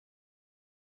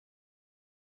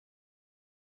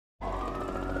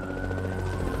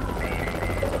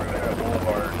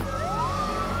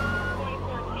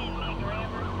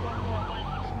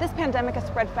this pandemic has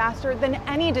spread faster than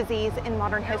any disease in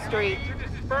modern history.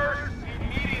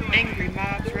 Angry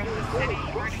mobs roam the city,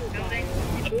 burning buildings.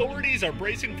 Authorities are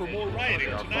bracing for more rioting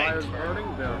tonight.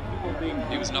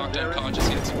 He was knocked unconscious.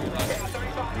 He had some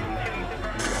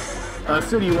A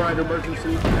citywide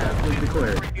emergency has been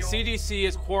declared. The CDC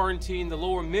has quarantined the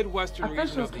lower Midwestern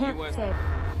region of the U.S.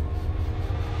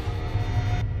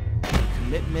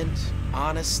 Commitment,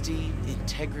 honesty,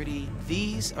 integrity,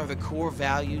 these are the core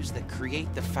values that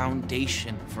create the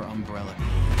foundation for Umbrella.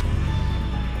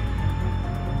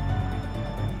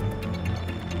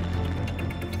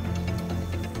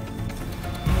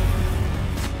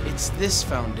 It's this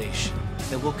foundation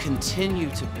that will continue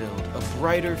to build a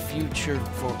brighter future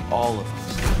for all of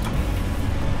us.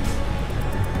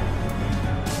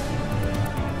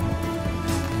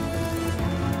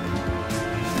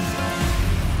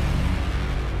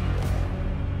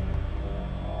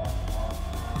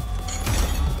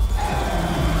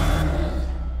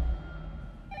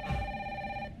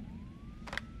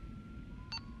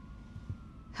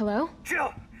 Hello?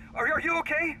 Jill, are you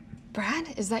okay?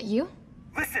 Brad, is that you?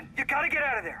 Listen, you gotta get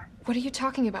out of there. What are you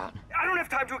talking about? I don't have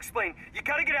time to explain. You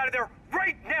gotta get out of there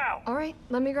right now. All right,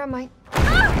 let me grab my...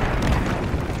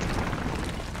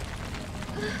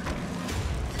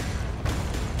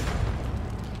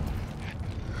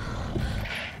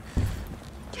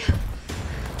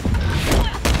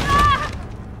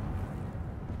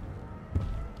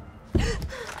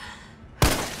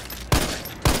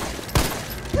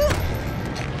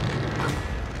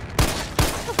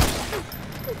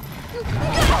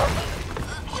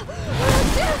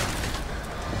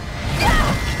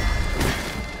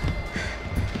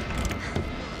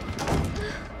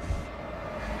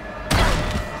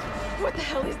 What the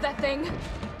hell is that thing?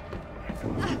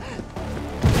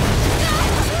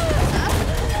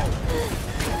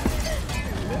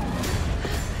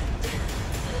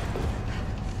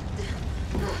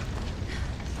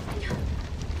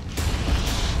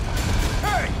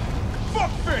 Hey!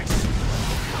 Fuckface!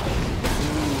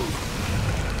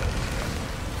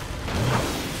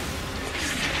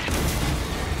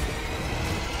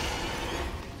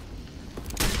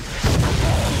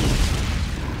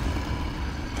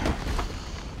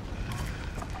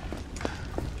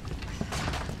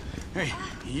 Hey,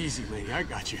 easy, lady. I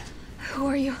got you. Who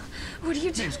are you? What are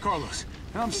you doing? Name's Carlos,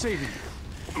 and I'm saving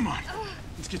you. Come on,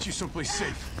 let's get you someplace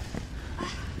safe.